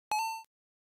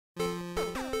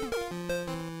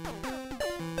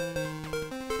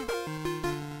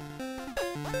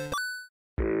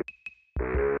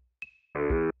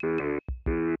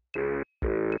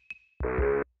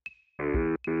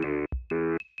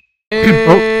Hey,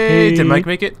 Oh, hey. Did Mike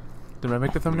make it? Did Mike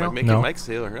make the thumbnail? No. Mike's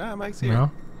here. Mike's here.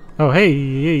 No. Oh,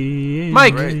 hey.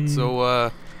 Mike! Right, so,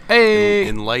 Hey!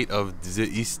 in light of the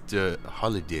Easter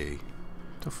holiday,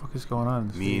 What the fuck is going on in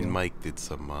this me video? and Mike did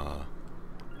some,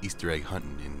 Easter egg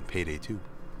hunting in Payday 2.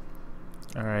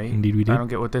 Alright. Indeed we did. I don't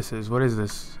get what this is. What is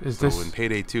this? Is So this... in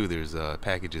Payday 2, there's,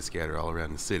 packages scattered all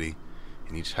around the city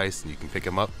in each heist, and you can pick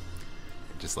them up,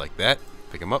 just like that,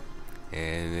 pick them up,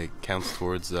 and it counts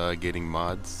towards, getting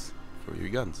mods for your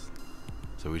guns.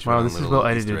 So we should Wow, this is well Easter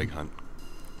edited. egg hunt.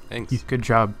 Thanks. Good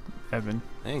job, Evan.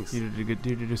 Thanks. You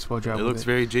did a swell job It with looks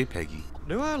very JPEG-y.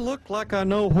 Do I look like I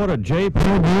know what a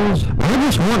JPEG is?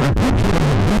 I just want to.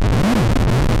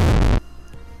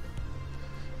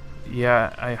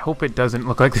 Yeah, I hope it doesn't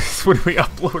look like this when we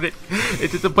upload it.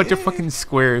 It's just a bunch of fucking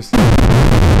squares.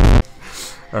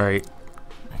 Alright.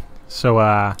 So,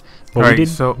 what Alright, we did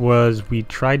so- was we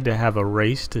tried to have a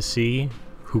race to see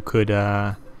who could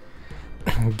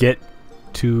get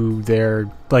to their...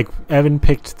 Like, Evan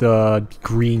picked the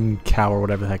green cow or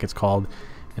whatever the heck it's called,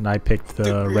 and I picked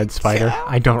the red spider. cow?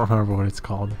 I don't remember what it's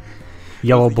called.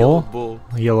 Yellow bull?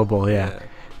 Yellow bull, yeah.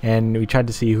 And we tried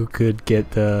to see who could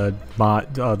get the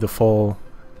mod, the full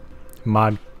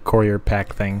mod courier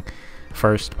pack thing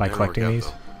first by Didn't work collecting out, these.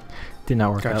 though. Did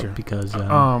not work Gotcha. out because we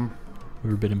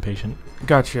were a bit impatient.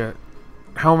 Gotcha.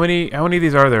 How many of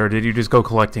these are there, or did you just go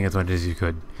collecting as much as you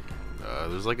could?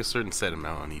 There's like a certain set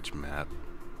amount on each map.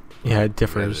 Yeah, it You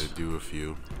differs. gotta do a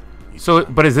few. each So,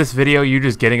 time. but is this video you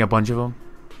just getting a bunch of them?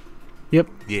 Yep,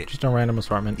 Yeah. just a random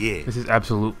assortment. Yeah. This is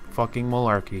absolute fucking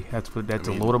malarkey. That's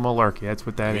a mean- load of malarkey. That's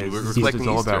what that is. We're This collecting is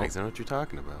all Easter about. eggs. I know what you're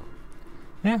talking about.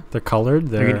 Yeah, they're colored. Are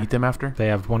you gonna They're eat them after? they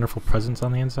have wonderful presents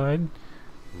on the inside.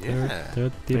 Yeah.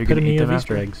 They're the Are you gonna epitome eat of them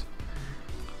Easter after? eggs.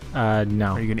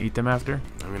 No. Are you gonna eat them after?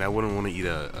 I mean, I wouldn't want to eat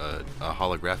a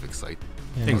holographic site.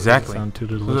 Yeah, Exactly. Sound too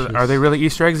delicious. Are they really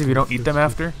Easter eggs if you don't eat them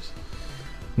after?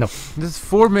 No. This is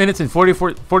 4 minutes and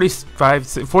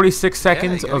 46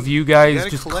 seconds gotta- of you guys gotta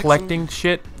just collect collecting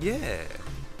shit. Yeah.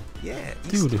 Yeah.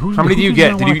 Dude, who, How many do you does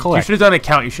get? not Did wanna you collect? should have done a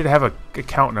count. You should have a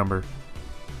count number.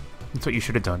 That's what you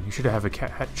should have done. You should have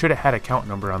should have had a count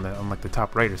number on like the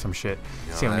top right or some shit.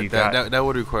 You know, See how many you got. that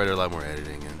would require a lot more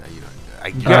editing, and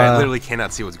I gotta- literally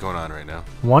cannot see what's going on right now.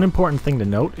 One important thing to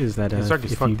note is that It's dark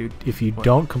as fuck, dude. if you What?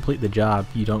 don't complete the job,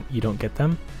 you don't get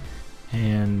them.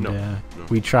 And No.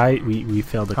 we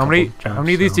failed a How couple many jobs, how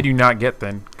many of these so- did you not get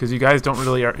then? Because you guys don't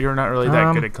really you're not really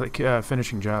that good at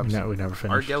finishing jobs. No, we never Art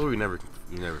finished. gallery we never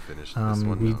finished. This Um,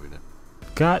 one, we- no, we never.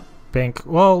 Got bank.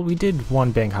 Well, we did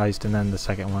one bank heist, and then the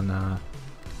second one.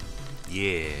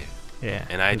 Yeah. Yeah.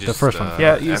 And I the just first one.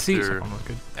 Yeah, you see- after, Second one was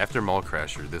good. after Mall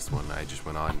Crasher, this one I just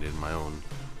went on and did my own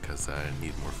because I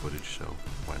need more footage. So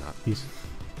why not? These-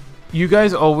 You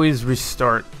guys always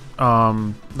restart.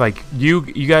 Like you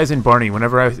guys and Barney.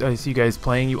 Whenever I see you guys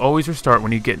playing, you always restart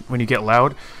when you get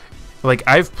loud. Like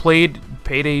I've played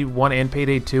Payday 1 and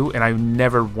Payday 2, and I've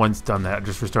never once done that. I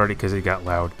just restarted because it got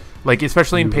loud. Like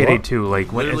especially in You Payday what? 2.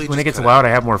 Like when Literally it just gets cut loud, out. I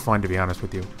have more fun. To be honest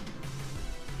with you.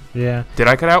 Yeah. Did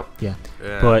I cut out? Yeah.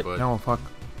 Yeah, But- No, fuck.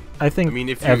 I think I mean,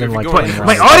 if you- Evan if you're liked going- playing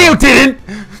My around. audio didn't.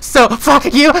 So fuck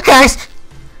you guys.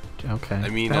 Okay. I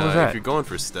mean, The hell was that? if you're going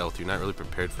for stealth, you're not really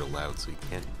prepared for loud, so you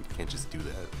can't just do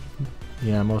that.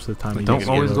 Yeah, most of the time. But you Don't can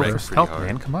get always it go right for pretty stealth, hard.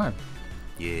 man. Come on.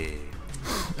 Yeah.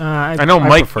 I know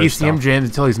Mike prefer ECM stealth. jams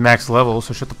until he's max level.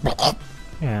 So shut the. fuck.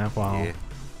 Yeah. Well. Yeah.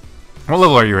 What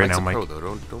level are you right Mike's now, a Mike? pro,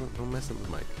 though. Don't mess up with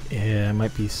Mike. Yeah. It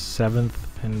might be 7th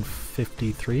and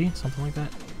 53, something like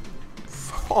that.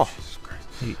 Oh.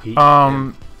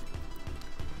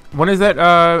 When is that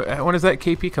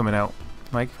KP coming out,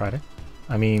 Mike? Friday.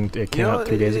 I mean, it came out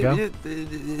 3 days ago.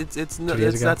 It's days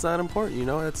ago. that's not important, you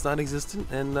know. It's non-existent,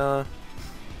 and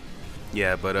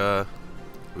yeah, but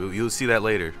you'll see that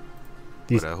later.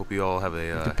 These- But I hope you all have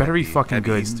a. It better be happy- fuking happy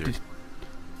good. Easter. Just-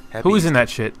 Happy Who was in Easter. that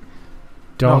shit?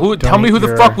 Don't Tell me eat who the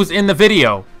your- fuck was in the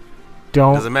video.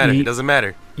 Don't Doesn't matter. It eat doesn't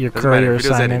matter. your Doesn't matter. courier If it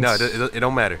does anything, no, assignments. it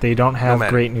don't matter. They don't have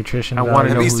matter. great nutrition I value. wanna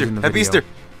know Happy who's Easter. in the Happy video. Easter.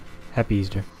 Happy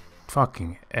Easter.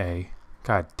 Fucking A.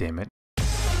 God damn it.